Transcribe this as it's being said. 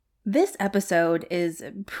This episode is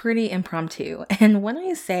pretty impromptu, and when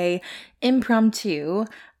I say impromptu,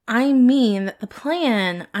 I mean that the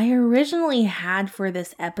plan I originally had for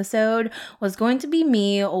this episode was going to be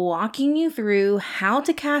me walking you through how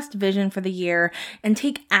to cast vision for the year and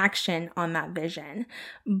take action on that vision.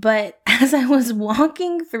 But as I was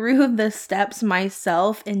walking through the steps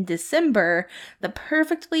myself in December, the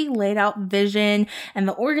perfectly laid out vision and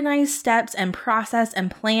the organized steps and process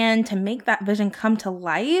and plan to make that vision come to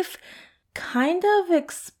life kind of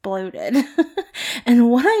exploded. And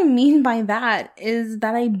what I mean by that is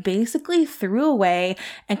that I basically threw away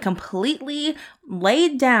and completely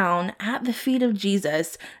laid down at the feet of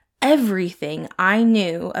Jesus everything I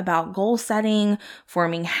knew about goal setting,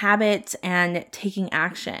 forming habits, and taking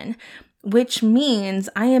action. Which means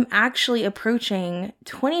I am actually approaching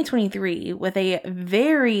 2023 with a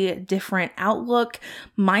very different outlook,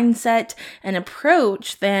 mindset, and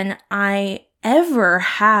approach than I ever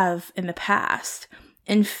have in the past.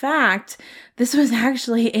 In fact, this was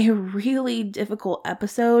actually a really difficult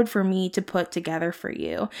episode for me to put together for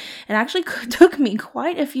you. It actually took me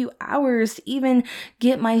quite a few hours to even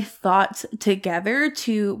get my thoughts together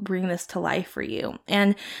to bring this to life for you.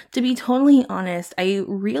 And to be totally honest, I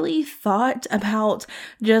really thought about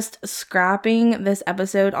just scrapping this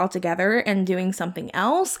episode altogether and doing something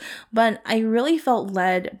else, but I really felt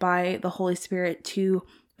led by the Holy Spirit to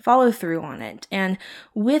follow through on it. And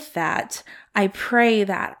with that, I pray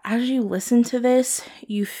that as you listen to this,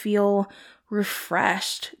 you feel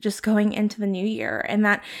refreshed just going into the new year, and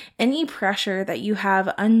that any pressure that you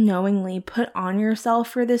have unknowingly put on yourself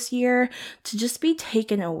for this year to just be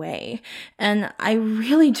taken away. And I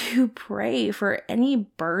really do pray for any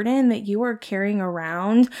burden that you are carrying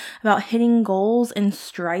around about hitting goals and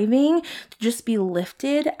striving to just be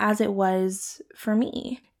lifted as it was for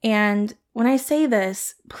me. And when I say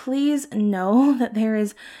this, please know that there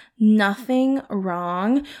is nothing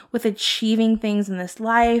wrong with achieving things in this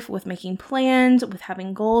life, with making plans, with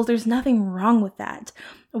having goals. There's nothing wrong with that.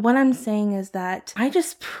 What I'm saying is that I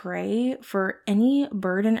just pray for any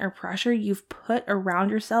burden or pressure you've put around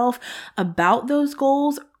yourself about those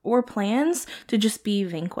goals or plans to just be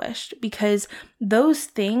vanquished, because those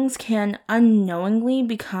things can unknowingly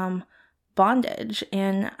become bondage,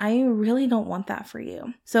 and I really don't want that for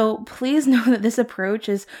you. So please know that this approach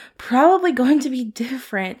is probably going to be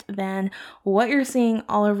different than what you're seeing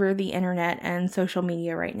all over the internet and social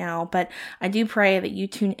media right now, but I do pray that you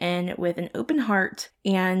tune in with an open heart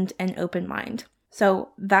and an open mind.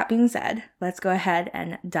 So that being said, let's go ahead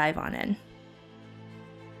and dive on in.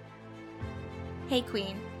 Hey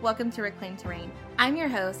Queen, welcome to Reclaim to Reign. I'm your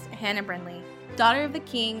host, Hannah Brindley, daughter of the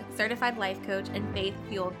King, certified life coach, and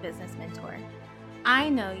faith-fueled business mentor. I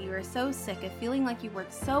know you are so sick of feeling like you work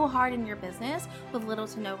so hard in your business with little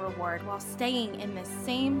to no reward while staying in this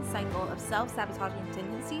same cycle of self-sabotaging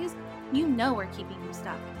tendencies you know are keeping you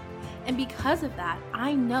stuck. And because of that,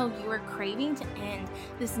 I know you are craving to end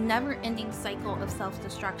this never-ending cycle of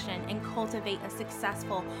self-destruction and cultivate a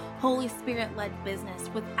successful, Holy Spirit-led business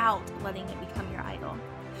without letting it become your idol.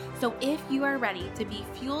 So if you are ready to be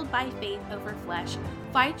fueled by faith over flesh,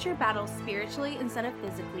 fight your battles spiritually instead of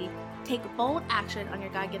physically, take bold action on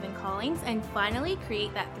your God-given callings, and finally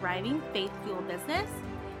create that thriving faith-fueled business,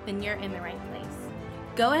 then you're in the right place.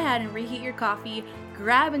 Go ahead and reheat your coffee,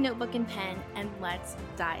 grab a notebook and pen, and let's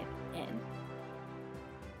dive in.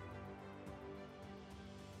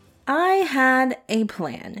 I had a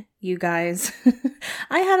plan, you guys.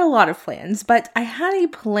 I had a lot of plans, but I had a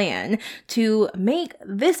plan to make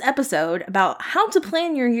this episode about how to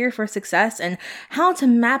plan your year for success and how to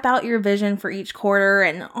map out your vision for each quarter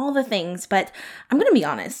and all the things. But I'm going to be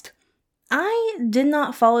honest, I did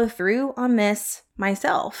not follow through on this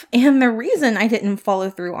myself. And the reason I didn't follow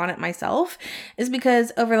through on it myself is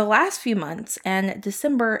because over the last few months, and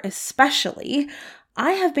December especially,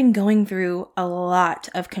 I have been going through a lot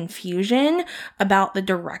of confusion about the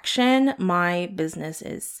direction my business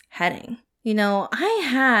is heading. You know, I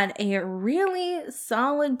had a really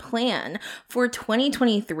solid plan for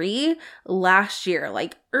 2023 last year,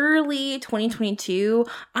 like early 2022.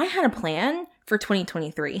 I had a plan for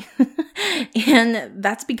 2023. And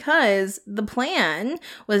that's because the plan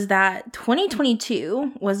was that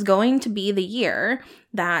 2022 was going to be the year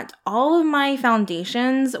that all of my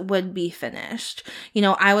foundations would be finished. You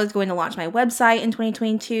know, I was going to launch my website in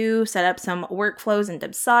 2022, set up some workflows in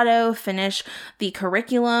Dubsado, finish the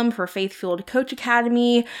curriculum for Faith Fueled Coach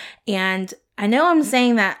Academy, and I know I'm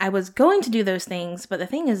saying that I was going to do those things, but the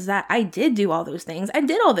thing is that I did do all those things. I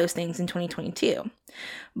did all those things in 2022.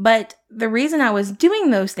 But the reason I was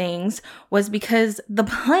doing those things was because the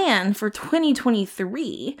plan for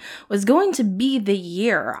 2023 was going to be the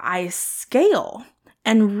year I scale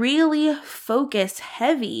and really focus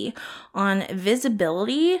heavy on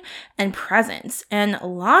visibility and presence. And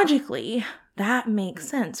logically, that makes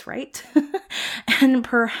sense, right? And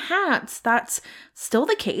perhaps that's still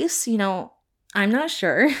the case, I'm not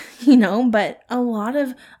sure, but a lot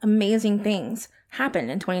of amazing things happened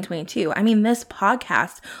in 2022. I mean, this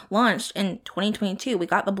podcast launched in 2022. We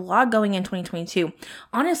got the blog going in 2022.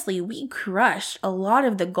 Honestly, we crushed a lot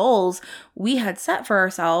of the goals we had set for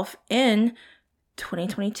ourselves in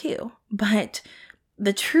 2022. But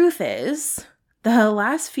the truth is, the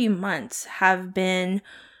last few months have been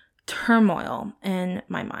turmoil in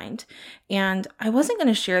my mind. And I wasn't going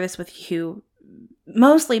to share this with you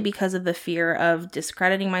mostly because of the fear of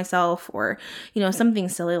discrediting myself or, something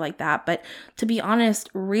silly like that. But to be honest,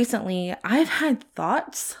 recently I've had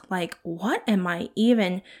thoughts like, what am I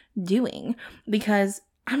even doing? Because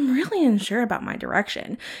I'm really unsure about my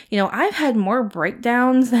direction. I've had more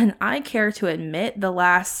breakdowns than I care to admit the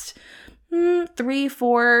last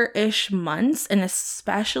 3-4-ish months, and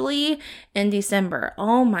especially in December.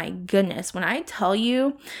 Oh my goodness. When I tell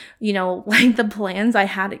you, like the plans I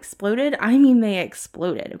had exploded, I mean, they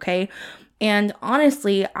exploded. Okay. And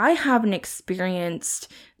honestly, I haven't experienced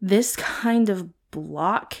this kind of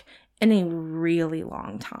block in a really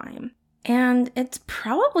long time. And it's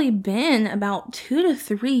probably been about 2 to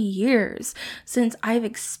 3 years since I've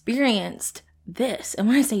experienced this. And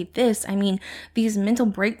when I say this, I mean these mental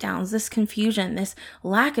breakdowns, this confusion, this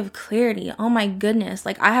lack of clarity. Oh my goodness.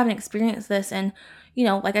 Like I haven't experienced this in,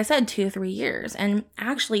 like I said, 2 or 3 years. And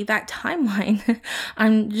actually that timeline,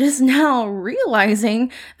 I'm just now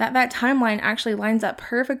realizing that timeline actually lines up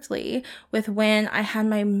perfectly with when I had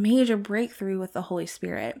my major breakthrough with the Holy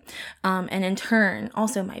Spirit. And in turn,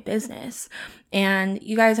 also my business. And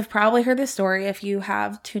you guys have probably heard this story if you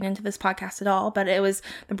have tuned into this podcast at all, but it was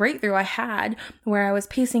the breakthrough I had where I was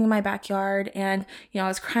pacing in my backyard and, I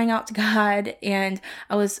was crying out to God and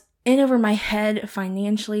I was in over my head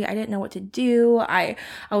financially. I didn't know what to do. I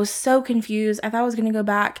was so confused. I thought I was going to go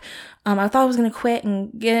back. I thought I was going to quit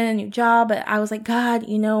and get a new job, but I was like, God,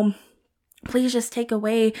 please just take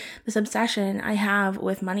away this obsession I have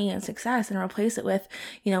with money and success and replace it with,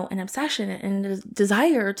 an obsession and a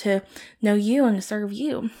desire to know you and to serve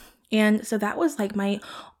you. And so that was like my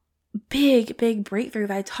big breakthrough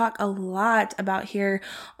that I talk a lot about here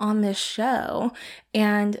on this show.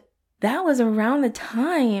 And that was around the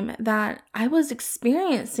time that I was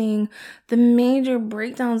experiencing the major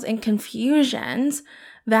breakdowns and confusions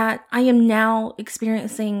that I am now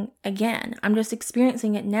experiencing again. I'm just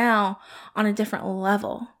experiencing it now on a different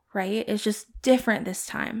level, right? It's just different this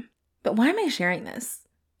time. But why am I sharing this?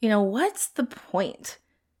 What's the point?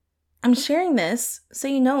 I'm sharing this so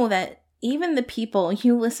you know that even the people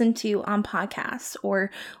you listen to on podcasts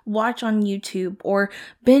or watch on YouTube or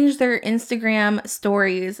binge their Instagram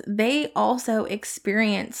stories, they also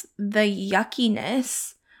experience the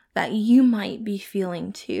yuckiness that you might be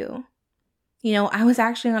feeling too. I was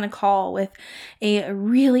actually on a call with a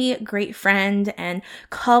really great friend and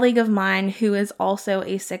colleague of mine who is also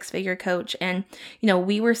a 6-figure coach. And,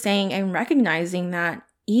 we were saying and recognizing that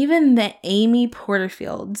even the Amy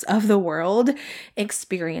Porterfields of the world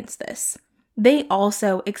experience this. They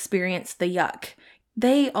also experience the yuck.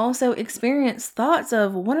 They also experience thoughts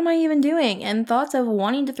of, what am I even doing? And thoughts of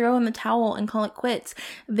wanting to throw in the towel and call it quits.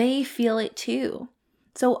 They feel it too.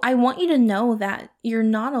 So I want you to know that you're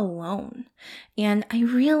not alone. And I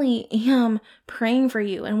really am praying for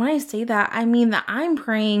you. And when I say that, I mean that I'm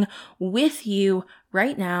praying with you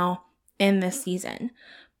right now in this season.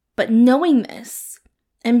 But knowing this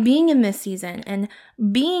and being in this season and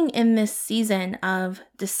being in this season of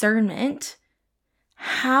discernment,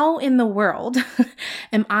 how in the world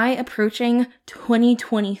am I approaching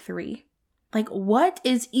 2023? Like, what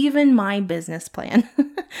is even my business plan?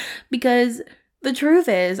 Because the truth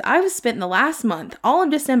is, I've spent the last month, all of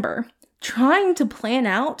December, trying to plan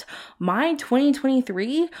out my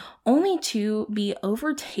 2023 only to be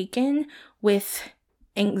overtaken with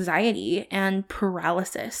anxiety and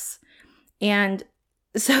paralysis. And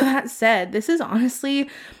so that said, this is honestly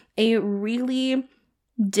a really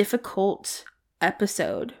difficult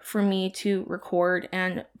episode for me to record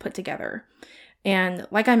and put together. And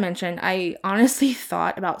like I mentioned, I honestly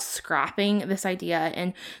thought about scrapping this idea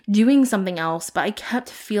and doing something else, but I kept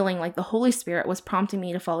feeling like the Holy Spirit was prompting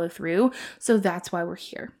me to follow through. So that's why we're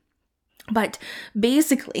here. But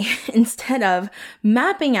basically, instead of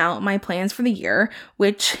mapping out my plans for the year,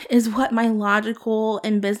 which is what my logical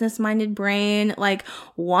and business-minded brain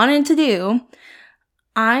wanted to do,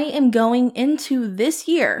 I am going into this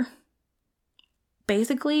year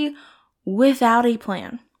basically without a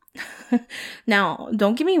plan. Now,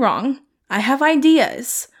 don't get me wrong. I have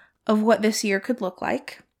ideas of what this year could look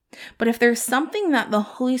like. But if there's something that the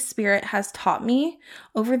Holy Spirit has taught me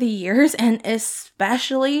over the years, and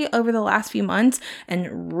especially over the last few months,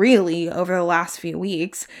 and really over the last few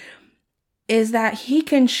weeks, is that He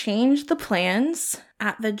can change the plans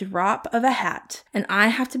at the drop of a hat, and I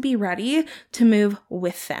have to be ready to move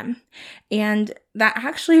with them. And that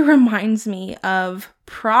actually reminds me of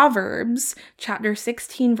Proverbs chapter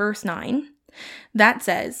 16, verse 9, that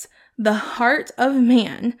says, "The heart of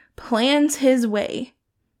man plans his way,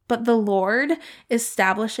 but the Lord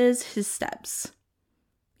establishes his steps."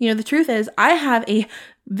 The truth is, I have a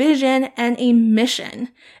vision and a mission,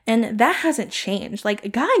 and that hasn't changed.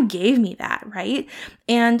 God gave me that, right?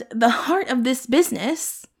 And the heart of this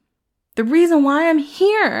business, the reason why I'm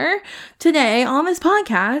here today on this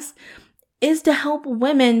podcast, is to help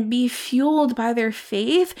women be fueled by their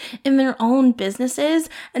faith in their own businesses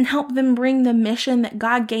and help them bring the mission that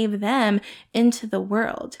God gave them into the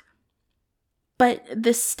world. But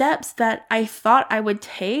the steps that I thought I would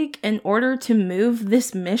take in order to move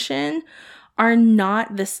this mission are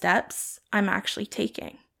not the steps I'm actually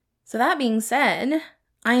taking. So that being said,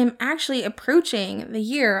 I am actually approaching the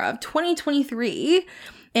year of 2023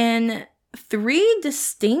 in 3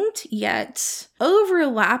 distinct yet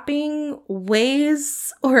overlapping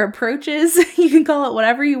ways or approaches. You can call it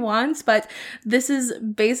whatever you want, but this is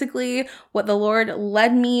basically what the Lord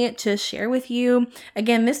led me to share with you.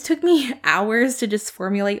 Again, this took me hours to just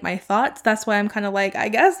formulate my thoughts. That's why I'm kind of I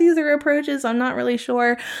guess these are approaches. I'm not really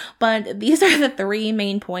sure, but these are the 3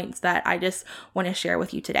 main points that I just want to share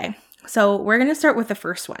with you today. So we're going to start with the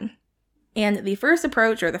first one. And the first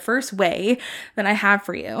approach, or the first way that I have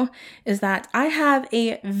for you, is that I have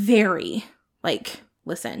a very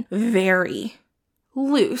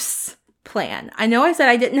loose plan. I know I said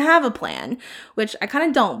I didn't have a plan, which I kind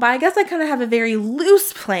of don't, but I guess I kind of have a very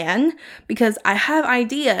loose plan because I have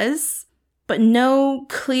ideas, but no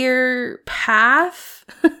clear path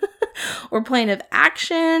or plan of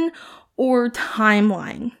action or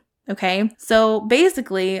timeline. Okay, so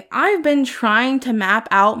basically, I've been trying to map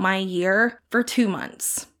out my year for 2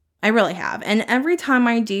 months. I really have. And every time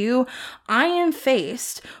I do, I am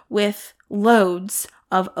faced with loads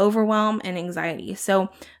of overwhelm and anxiety.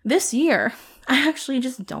 So this year, I actually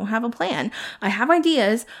just don't have a plan. I have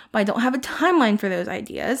ideas, but I don't have a timeline for those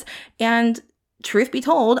ideas. And truth be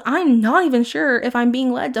told, I'm not even sure if I'm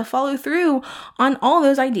being led to follow through on all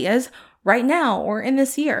those ideas right now or in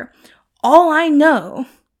this year. All I know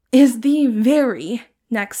is the very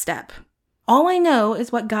next step. All I know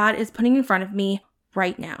is what God is putting in front of me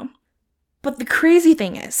right now. But the crazy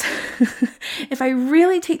thing is, if I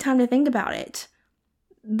really take time to think about it,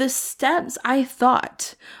 the steps I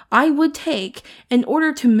thought I would take in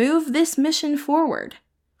order to move this mission forward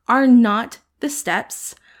are not the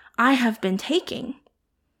steps I have been taking.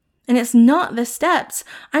 And it's not the steps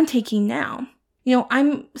I'm taking now.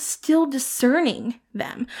 I'm still discerning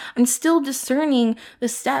them. I'm still discerning the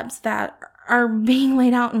steps that are being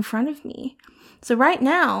laid out in front of me. So right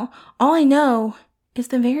now, all I know is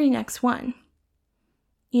the very next one.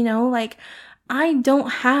 I don't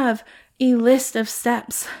have a list of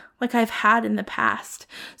steps like I've had in the past.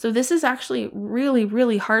 So this is actually really,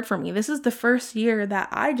 really hard for me. This is the first year that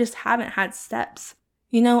I just haven't had steps.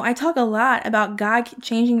 I talk a lot about God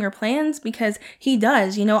changing your plans because He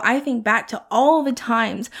does. I think back to all the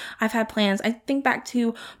times I've had plans. I think back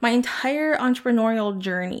to my entire entrepreneurial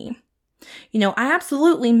journey. I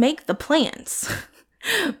absolutely make the plans,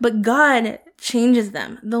 but God changes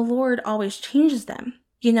them. The Lord always changes them.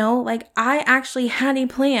 I actually had a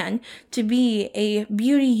plan to be a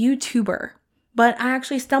beauty YouTuber, but I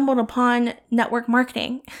actually stumbled upon network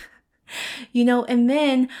marketing. And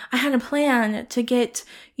then I had a plan to get,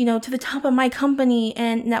 to the top of my company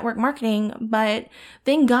in network marketing, but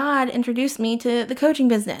then God introduced me to the coaching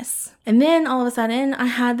business. And then all of a sudden I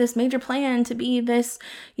had this major plan to be this,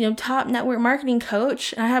 top network marketing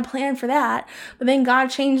coach. And I had a plan for that, but then God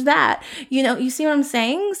changed that. You see what I'm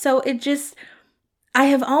saying? So I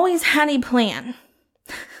have always had a plan,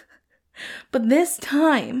 but this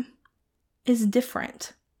time is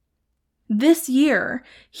different. This year,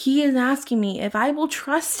 He is asking me if I will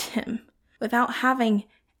trust Him without having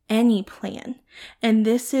any plan. And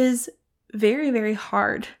this is very, very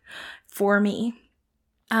hard for me.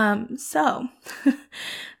 So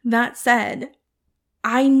that said,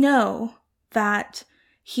 I know that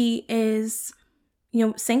he is,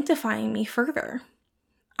 sanctifying me further.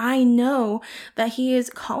 I know that he is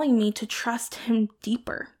calling me to trust him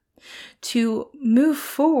deeper, to move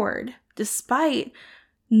forward despite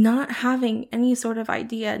not having any sort of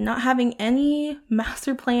idea, not having any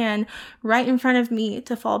master plan right in front of me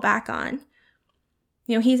to fall back on.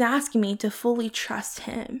 He's asking me to fully trust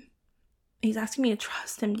him. He's asking me to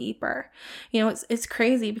trust him deeper. It's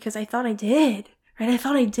crazy because I thought I did, right? I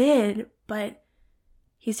thought I did, but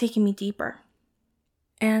he's taking me deeper.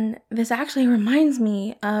 And this actually reminds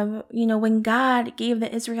me of, when God gave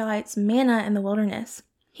the Israelites manna in the wilderness.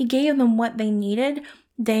 He gave them what they needed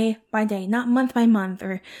day by day, not month by month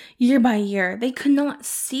or year by year. They could not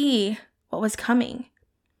see what was coming.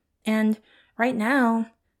 And right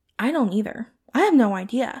now, I don't either. I have no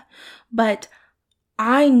idea. But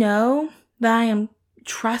I know that I am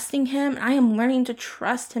trusting him. I am learning to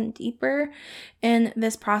trust him deeper in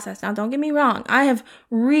this process. Now, don't get me wrong. I have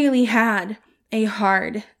really had a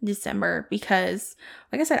hard December because,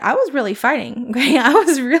 like I said, I was really fighting. Okay, I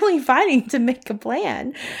was really fighting to make a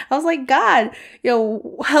plan. I was like, God,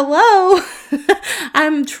 hello,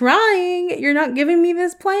 I'm trying. You're not giving me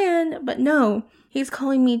this plan, but no, he's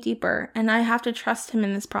calling me deeper, and I have to trust him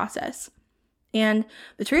in this process. And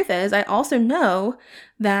the truth is, I also know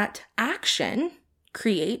that action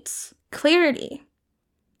creates clarity.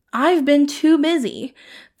 I've been too busy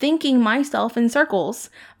thinking myself in circles,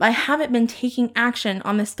 but I haven't been taking action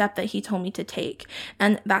on the step that he told me to take.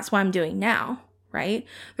 And that's what I'm doing now, right?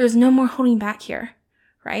 There's no more holding back here,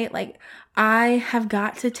 right? Like, I have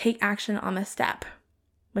got to take action on the step,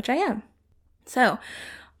 which I am. So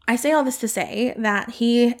I say all this to say that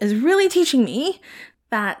he is really teaching me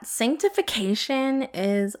that sanctification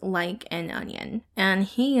is like an onion, and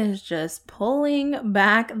he is just pulling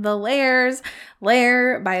back the layers,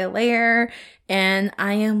 layer by layer, and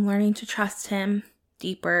I am learning to trust him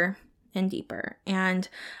deeper and deeper. And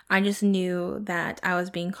I just knew that I was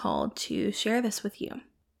being called to share this with you.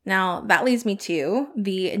 Now, that leads me to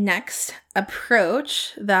the next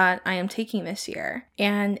approach that I am taking this year.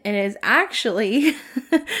 And it is actually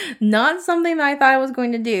not something that I thought I was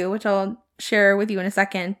going to do, which I'll share with you in a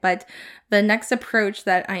second, but the next approach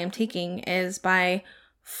that I am taking is by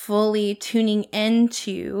fully tuning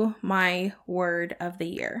into my word of the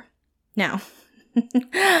year. Now,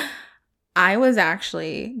 I was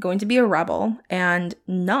actually going to be a rebel and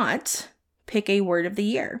not pick a word of the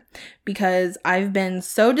year because I've been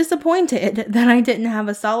so disappointed that I didn't have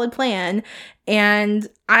a solid plan, and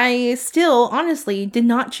I still honestly did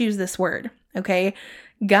not choose this word, okay?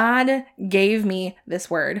 God gave me this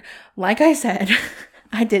word. Like I said,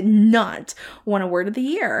 I did not want a word of the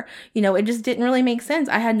year. It just didn't really make sense.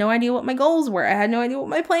 I had no idea what my goals were. I had no idea what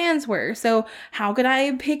my plans were. So how could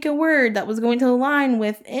I pick a word that was going to align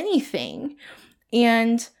with anything?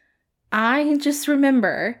 And I just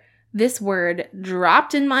remember this word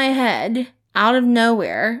dropped in my head out of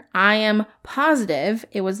nowhere. I am positive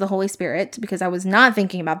it was the Holy Spirit because I was not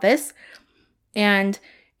thinking about this. And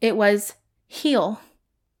it was heal.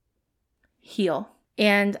 Heal.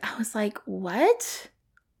 And I was like, what?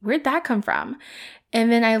 Where'd that come from?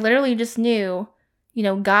 And then I literally just knew,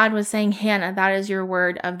 God was saying, Hannah, that is your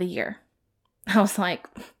word of the year. I was like,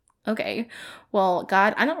 okay, well,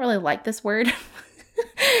 God, I don't really like this word.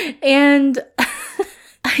 And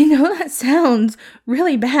I know that sounds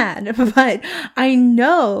really bad, but I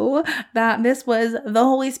know that this was the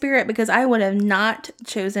Holy Spirit because I would have not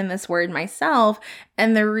chosen this word myself.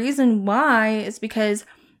 And the reason why is because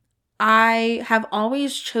I have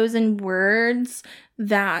always chosen words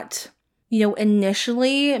that,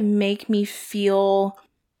 initially make me feel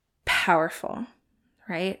powerful,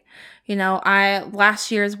 right? Last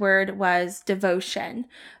year's word was devotion,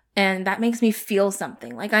 and that makes me feel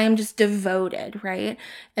something like I am just devoted, right?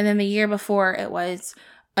 And then the year before it was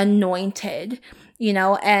anointed,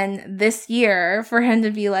 and this year for him to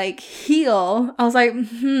be like heal, I was like,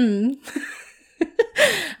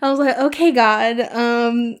 I was like, okay, God,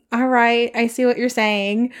 all right, I see what you're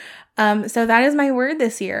saying. So that is my word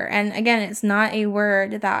this year. And again, it's not a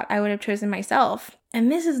word that I would have chosen myself.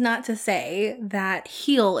 And this is not to say that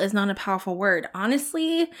heal is not a powerful word.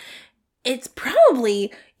 Honestly, it's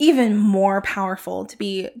probably even more powerful, to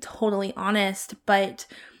be totally honest. But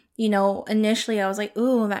initially I was like,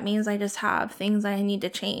 ooh, that means I just have things I need to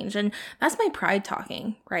change. And that's my pride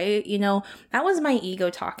talking, right? That was my ego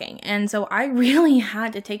talking. And so I really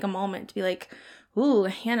had to take a moment to be like, ooh,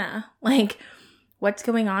 Hannah, like, what's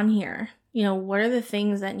going on here? What are the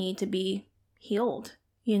things that need to be healed?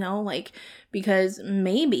 Because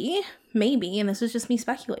maybe, and this is just me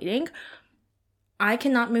speculating, I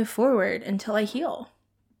cannot move forward until I heal.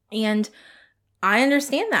 And I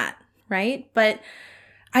understand that, right? But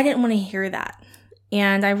I didn't want to hear that.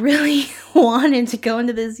 And I really wanted to go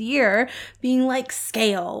into this year being like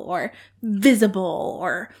scale or visible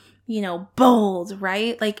or, bold,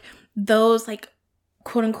 right? Like those like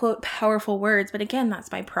quote unquote powerful words. But again,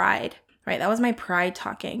 that's my pride, right? That was my pride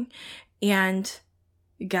talking. And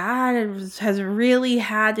God has really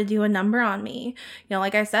had to do a number on me.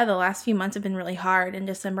 Like I said, the last few months have been really hard and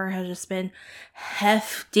December has just been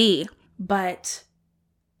hefty. But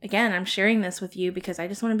again, I'm sharing this with you because I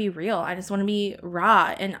just want to be real. I just want to be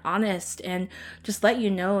raw and honest and just let you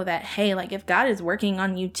know that, hey, like if God is working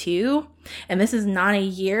on you too, and this is not a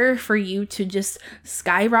year for you to just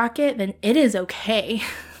skyrocket, then it is okay,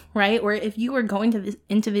 right? Or if you are going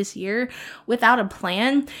into this year without a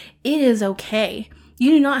plan, it is okay. You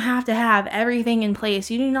do not have to have everything in place.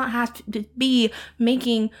 You do not have to be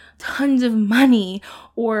making tons of money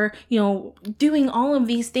or, doing all of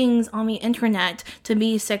these things on the internet to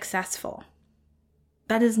be successful.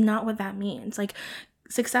 That is not what that means. Like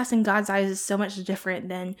success in God's eyes is so much different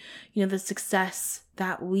than, the success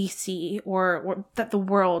that we see or that the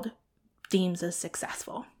world deems as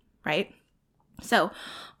successful, right? So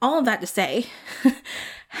all of that to say,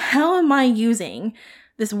 how am I using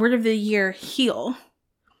this word of the year, heal,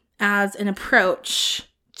 as an approach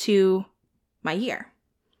to my year?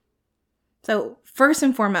 So first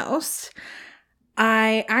and foremost,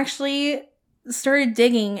 I actually started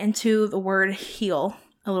digging into the word heal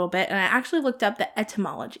a little bit, and I actually looked up the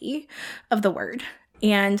etymology of the word.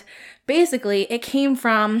 And basically, it came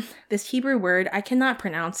from this Hebrew word. I cannot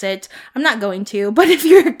pronounce it. I'm not going to, but if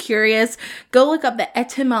you're curious, go look up the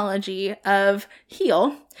etymology of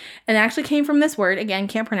heal. And it actually came from this word. Again,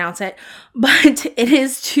 can't pronounce it, but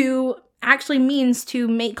actually means to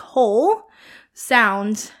make whole,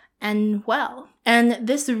 sound, and well. And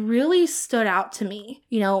this really stood out to me,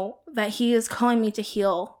 that he is calling me to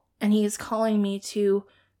heal and he is calling me to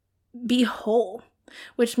be whole,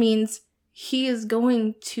 which means he is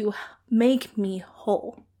going to make me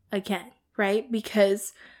whole again, right?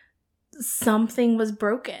 Because something was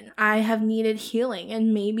broken. I have needed healing,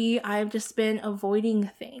 and maybe I've just been avoiding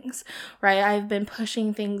things, right? I've been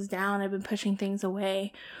pushing things down. I've been pushing things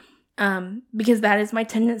away, because that is my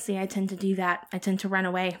tendency. I tend to do that. I tend to run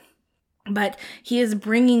away. But he is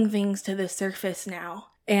bringing things to the surface now,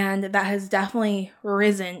 and that has definitely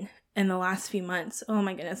risen in the last few months. Oh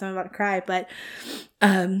my goodness, I'm about to cry, but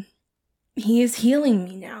he is healing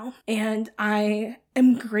me now, and I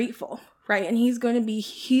am grateful, right? And he's going to be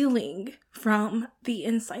healing from the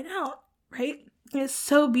inside out, right? It's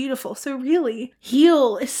so beautiful. So really,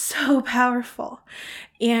 heal is so powerful.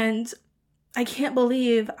 And I can't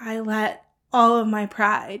believe I let all of my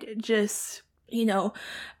pride just,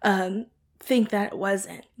 think that it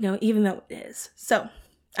wasn't, even though it is. So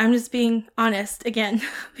I'm just being honest, again,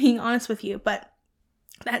 being honest with you. But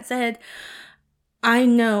that said, I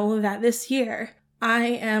know that this year I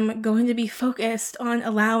am going to be focused on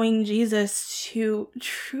allowing Jesus to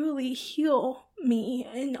truly heal me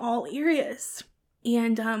in all areas.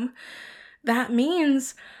 And that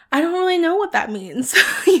means I don't really know what that means,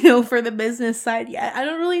 for the business side yet. I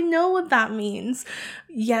don't really know what that means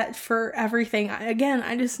yet for everything. I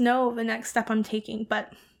just know the next step I'm taking.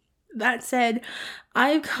 But that said,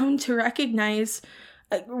 I've come to recognize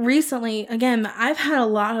recently, again, I've had a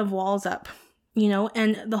lot of walls up,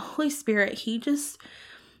 and the Holy Spirit,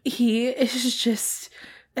 he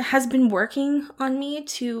has been working on me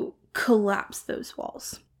to collapse those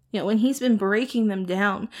walls, and he's been breaking them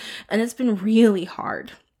down, and it's been really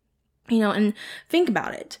hard, and think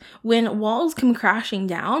about it. When walls come crashing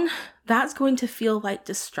down, that's going to feel like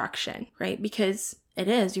destruction, right? Because it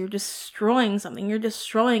is, you're destroying something, you're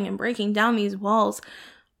destroying and breaking down these walls,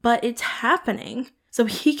 but it's happening so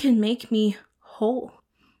he can make me whole.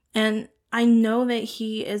 And I know that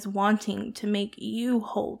he is wanting to make you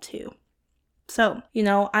whole too. So,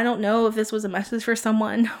 I don't know if this was a message for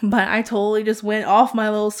someone, but I totally just went off my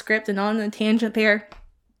little script and on a tangent there.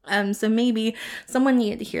 So maybe someone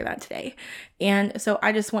needed to hear that today. And so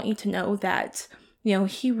I just want you to know that,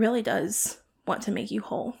 he really does want to make you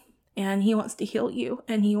whole. And he wants to heal you,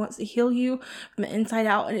 and he wants to heal you from the inside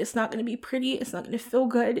out. And it's not going to be pretty. It's not going to feel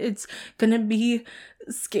good. It's going to be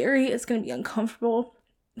scary. It's going to be uncomfortable.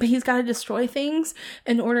 But he's got to destroy things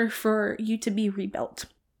in order for you to be rebuilt.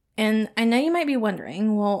 And I know you might be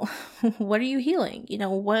wondering, well, what are you healing?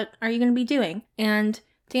 What are you going to be doing? And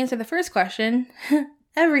to answer the first question,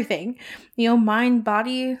 everything, mind,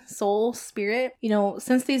 body, soul, spirit.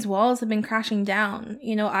 Since these walls have been crashing down,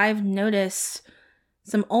 I've noticed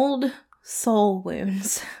some old soul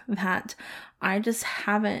wounds that I just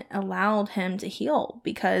haven't allowed him to heal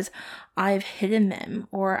because I've hidden them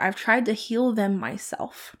or I've tried to heal them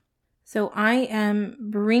myself. So I am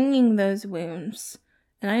bringing those wounds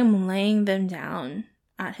and I am laying them down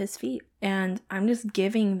at his feet and I'm just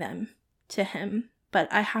giving them to him. But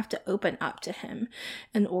I have to open up to him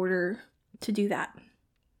in order to do that.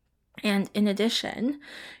 And in addition,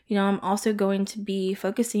 I'm also going to be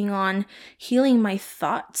focusing on healing my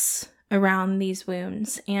thoughts around these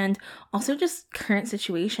wounds and also just current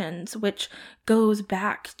situations, which goes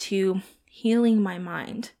back to healing my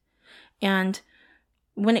mind. And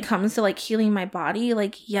when it comes to healing my body,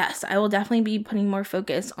 yes, I will definitely be putting more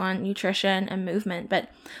focus on nutrition and movement, but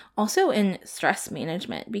also in stress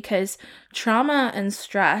management because trauma and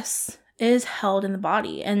stress is held in the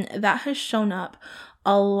body. And that has shown up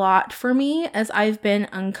a lot for me as I've been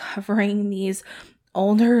uncovering these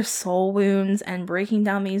older soul wounds and breaking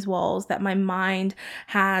down these walls that my mind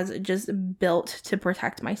has just built to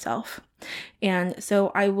protect myself. And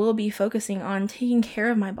so I will be focusing on taking care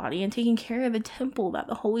of my body and taking care of the temple that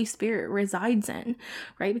the Holy Spirit resides in,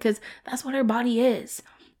 right? Because that's what our body is.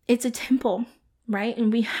 It's a temple, right?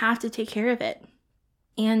 And we have to take care of it.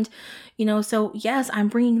 And, so yes, I'm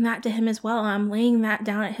bringing that to him as well. I'm laying that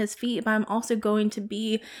down at his feet, but I'm also going to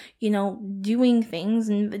be, doing things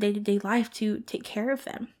in the day-to-day life to take care of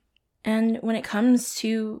them. And when it comes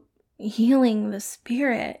to healing the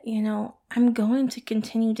spirit, I'm going to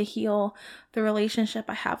continue to heal the relationship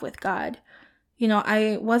I have with God.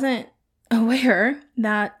 I wasn't aware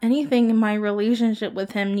that anything in my relationship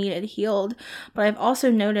with him needed healed, but I've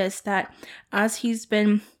also noticed that as he's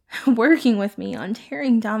been working with me on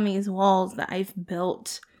tearing down these walls that I've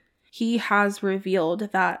built, he has revealed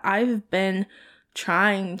that I've been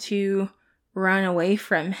trying to run away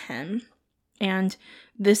from him. And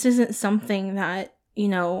this isn't something that,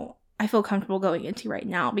 I feel comfortable going into right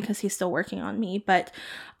now because he's still working on me, but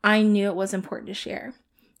I knew it was important to share.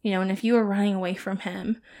 And if you are running away from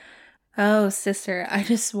him, oh, sister, I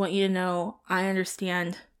just want you to know I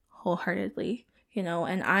understand wholeheartedly.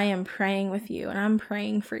 And I am praying with you and I'm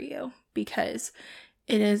praying for you because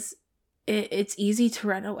it's easy to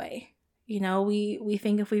run away. We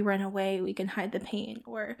think if we run away, we can hide the pain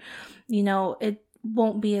or, it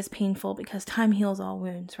won't be as painful because time heals all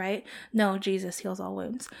wounds, right? No, Jesus heals all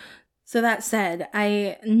wounds. So that said,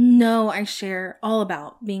 I know I share all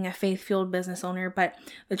about being a faith-fueled business owner, but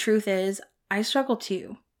the truth is I struggle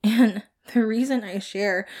too. And the reason I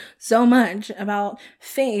share so much about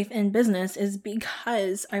faith and business is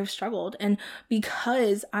because I've struggled and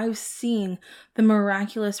because I've seen the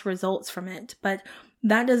miraculous results from it. But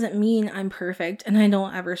that doesn't mean I'm perfect and I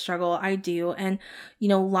don't ever struggle. I do. And,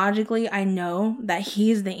 logically, I know that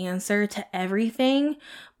he's the answer to everything.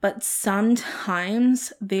 But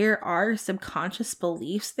sometimes there are subconscious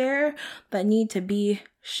beliefs there that need to be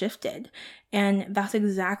shifted. And that's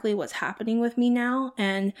exactly what's happening with me now.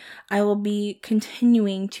 And I will be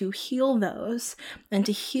continuing to heal those and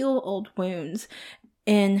to heal old wounds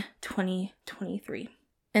in 2023.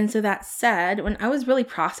 And so that said, when I was really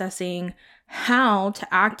processing how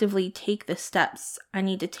to actively take the steps I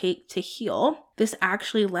need to take to heal, this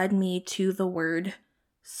actually led me to the word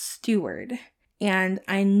steward. And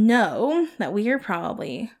I know that we are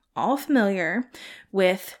probably all familiar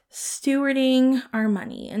with stewarding our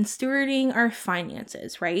money and stewarding our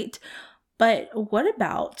finances, right? But what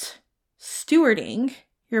about stewarding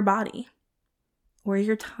your body or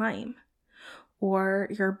your time or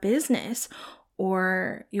your business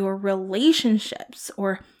or your relationships?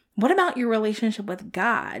 Or what about your relationship with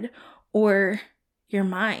God or your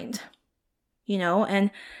mind?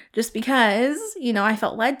 And just because, I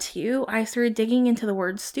felt led to, I started digging into the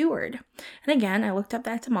word steward. And again, I looked up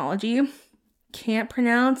the etymology. Can't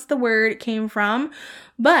pronounce the word it came from,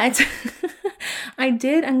 but I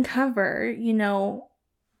did uncover,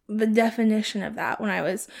 the definition of that when I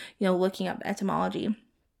was, looking up the etymology.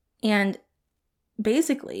 And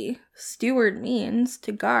basically, steward means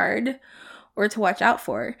to guard or to watch out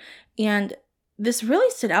for. And this really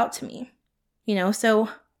stood out to me, so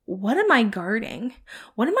what am I guarding?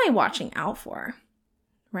 What am I watching out for?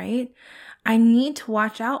 Right? I need to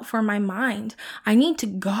watch out for my mind. I need to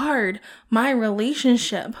guard my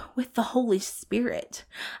relationship with the Holy Spirit.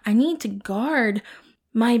 I need to guard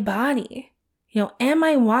my body. Am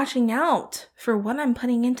I watching out for what I'm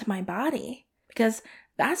putting into my body? Because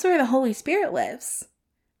that's where the Holy Spirit lives,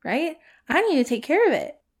 right? I need to take care of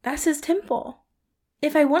it. That's his temple.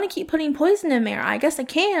 If I want to keep putting poison in there, I guess I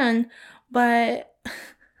can, but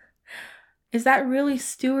is that really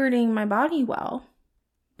stewarding my body well?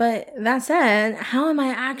 But that said, how am I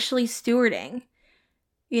actually stewarding?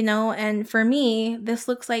 And for me, this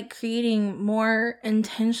looks like creating more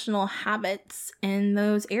intentional habits in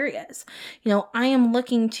those areas. I am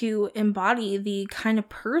looking to embody the kind of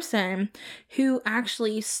person who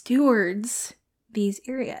actually stewards these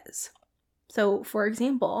areas. So, for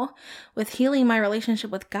example, with healing my relationship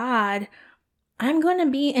with God, I'm going to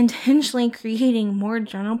be intentionally creating more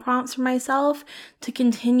journal prompts for myself to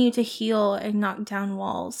continue to heal and knock down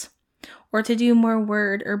walls, or to do more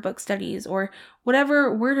word or book studies, or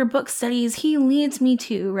whatever word or book studies he leads me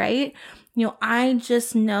to, right? I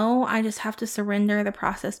just know I just have to surrender the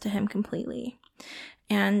process to him completely.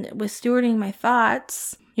 And with stewarding my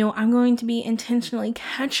thoughts, I'm going to be intentionally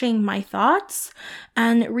catching my thoughts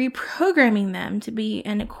and reprogramming them to be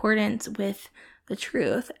in accordance with the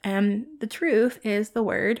truth. And the truth is the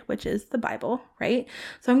word, which is the Bible, right?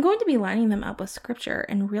 So I'm going to be lining them up with scripture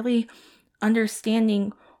and really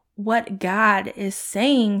understanding what God is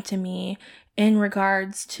saying to me in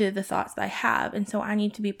regards to the thoughts that I have. And so I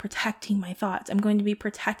need to be protecting my thoughts. I'm going to be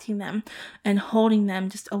protecting them and holding them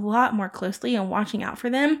just a lot more closely and watching out for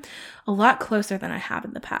them a lot closer than I have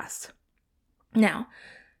in the past. Now,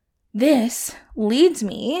 this leads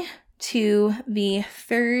me to the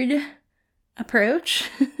third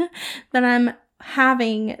approach that I'm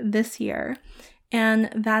having this year,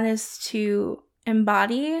 and that is to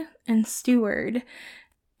embody and steward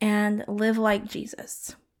and live like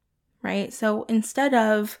Jesus, right? So instead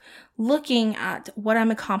of looking at what I'm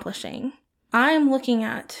accomplishing, I'm looking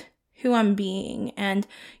at who I'm being, and,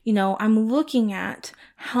 I'm looking at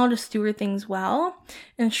how to steward things well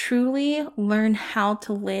and truly learn how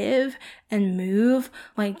to live and move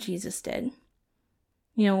like Jesus did.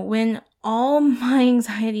 When all my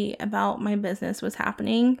anxiety about my business was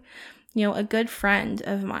happening, a good friend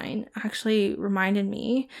of mine actually reminded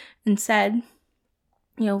me and said,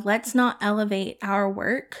 let's not elevate our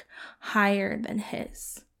work higher than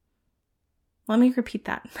his. Let me repeat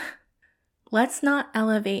that. Let's not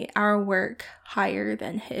elevate our work higher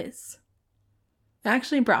than his. It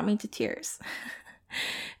actually brought me to tears.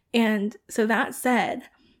 And so that said,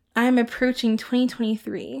 I'm approaching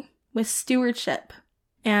 2023 with stewardship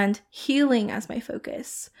and healing as my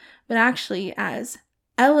focus, but actually as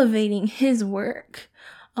elevating his work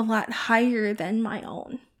a lot higher than my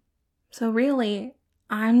own. So really,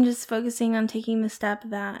 I'm just focusing on taking the step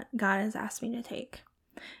that God has asked me to take.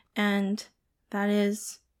 And that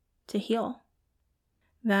is to heal.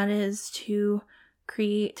 That is to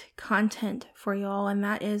create content for y'all. And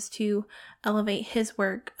that is to elevate his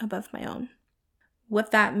work above my own.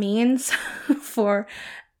 What that means for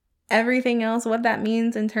everything else, what that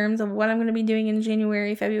means in terms of what I'm going to be doing in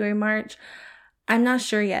January, February, March, I'm not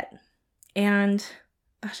sure yet. And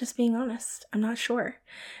that's just being honest. I'm not sure.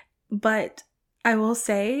 But I will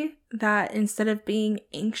say that instead of being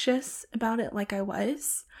anxious about it like I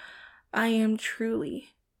was, I am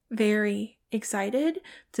truly very excited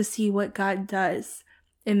to see what God does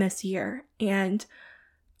in this year. And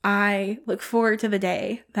I look forward to the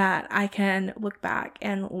day that I can look back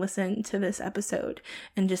and listen to this episode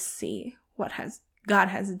and just see what God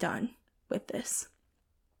has done with this.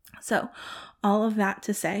 So, all of that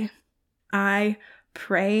to say, I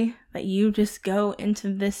pray that you just go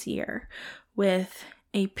into this year with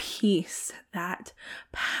a peace that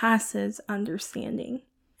passes understanding,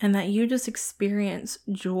 and that you just experience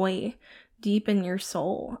joy deep in your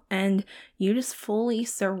soul, and you just fully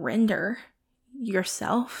surrender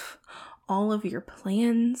yourself, all of your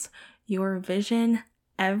plans, your vision,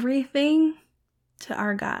 everything to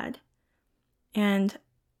our God. And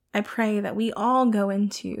I pray that we all go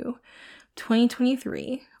into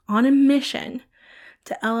 2023 on a mission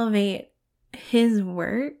to elevate his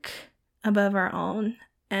work above our own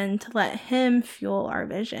and to let him fuel our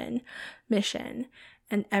vision, mission,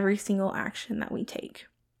 and every single action that we take.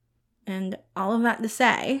 And all of that to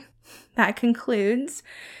say, that concludes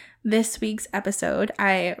this week's episode.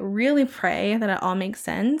 I really pray that it all makes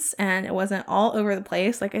sense and it wasn't all over the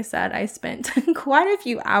place. Like I said, I spent quite a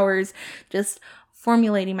few hours just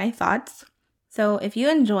formulating my thoughts. So if you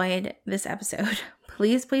enjoyed this episode,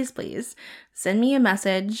 please send me a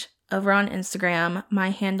message over on Instagram.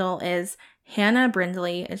 My handle is Hannah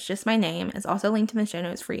Brindley. It's just my name. It's also linked in the show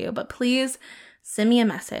notes for you. But please send me a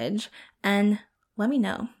message and let me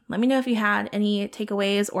know. Let me know if you had any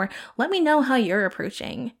takeaways, or let me know how you're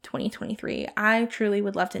approaching 2023. I truly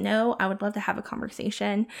would love to know. I would love to have a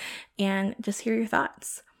conversation and just hear your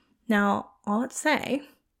thoughts. Now, all to say,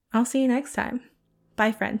 I'll see you next time.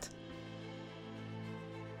 Bye, friend.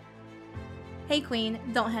 Hey, Queen,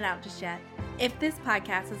 don't head out just yet. If this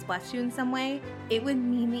podcast has blessed you in some way, it would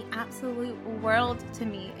mean the absolute world to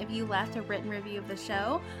me if you left a written review of the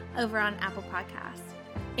show over on Apple Podcasts.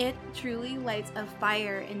 It truly lights a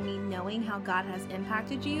fire in me knowing how God has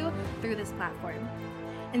impacted you through this platform.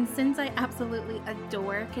 And since I absolutely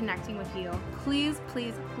adore connecting with you, please,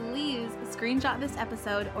 please, please screenshot this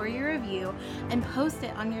episode or your review and post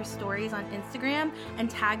it on your stories on Instagram and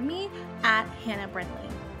tag me at Hannah Brindley.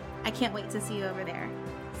 I can't wait to see you over there.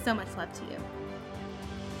 So much love to you.